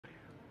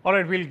All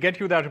right, we'll get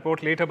you that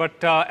report later.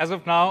 But as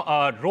of now,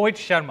 Rohit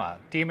Sharma,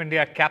 Team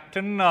India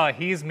captain,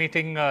 he's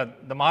meeting the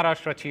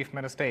Maharashtra Chief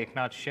Minister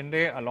Eknath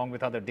Shinde along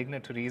with other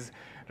dignitaries.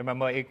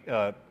 Remember,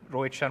 Rohit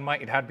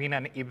Sharma, it had been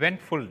an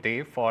eventful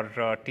day for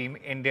Team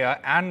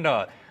India and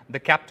the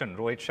captain,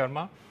 Rohit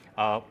Sharma,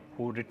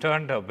 who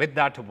returned with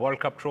that World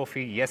Cup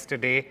trophy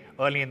yesterday.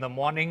 Early in the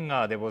morning,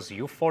 there was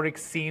euphoric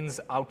scenes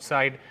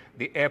outside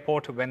the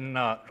airport when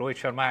Rohit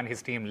Sharma and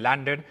his team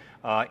landed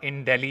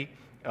in Delhi.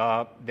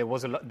 There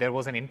was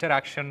an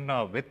interaction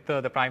with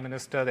the Prime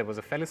Minister. There was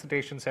a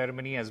felicitation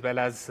ceremony as well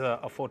as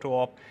a photo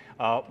op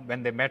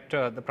when they met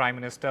the Prime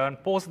Minister.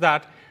 And post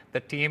that, the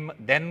team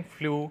then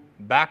flew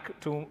back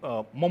to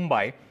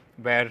Mumbai,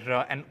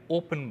 where an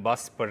open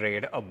bus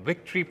parade, a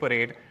victory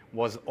parade,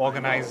 was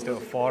organized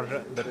for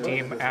the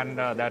team, and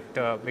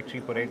that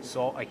victory parade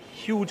saw a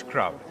huge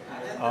crowd,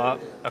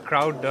 a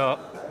crowd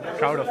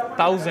of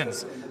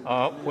thousands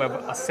who have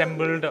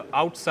assembled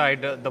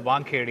outside the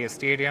Wankhede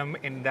Stadium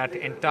in that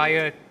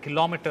entire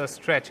kilometer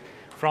stretch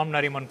from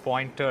Nariman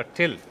Point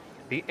till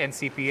the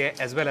NCPA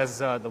as well as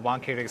the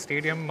Wankhede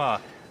Stadium.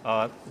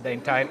 The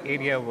entire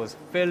area was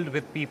filled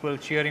with people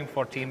cheering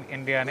for Team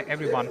India, and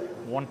everyone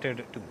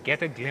wanted to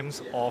get a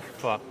glimpse of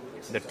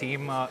the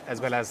team as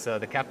well as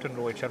the captain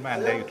Rohit Sharma.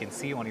 And there you can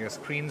see on your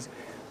screens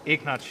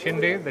Eknath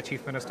Shinde, the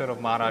Chief Minister of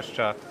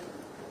Maharashtra,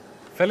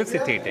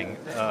 felicitating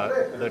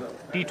the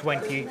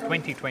T20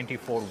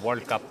 2024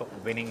 World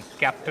Cup winning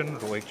captain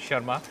Rohit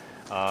Sharma.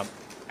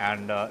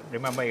 And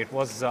remember, it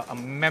was a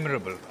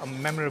memorable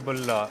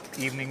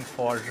evening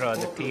for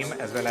the team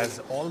as well as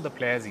all the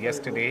players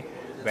yesterday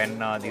when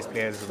these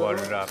players were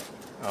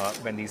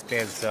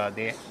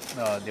they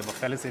were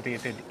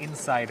felicitated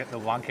inside the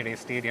Wankhede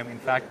Stadium. In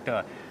fact,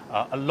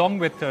 along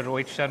with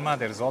Rohit Sharma,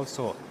 there is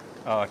also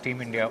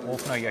Team India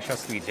opener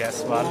Yashasvi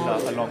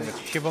Jaiswal along with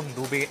Shivam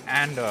Dube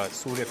and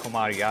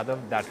Suryakumar Yadav.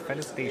 That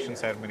felicitation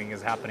ceremony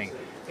is happening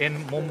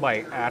in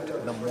Mumbai at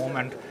the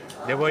moment.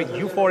 There were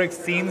euphoric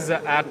scenes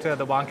at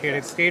the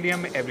Wankhede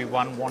Stadium.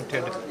 Everyone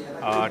wanted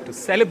to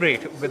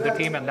celebrate with the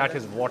team, and that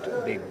is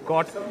what they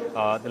got.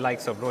 The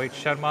likes of Rohit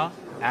Sharma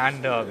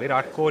and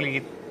Virat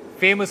Kohli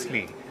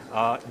famously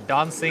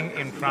dancing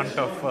in front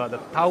of the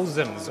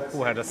thousands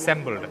who had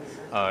assembled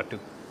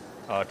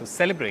to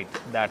celebrate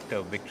that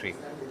victory.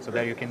 So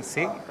there you can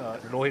see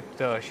Rohit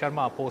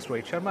Sharma, post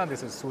Rohit Sharma.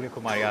 This is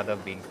Suryakumar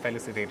Yadav being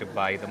felicitated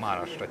by the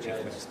Maharashtra Chief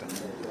Minister.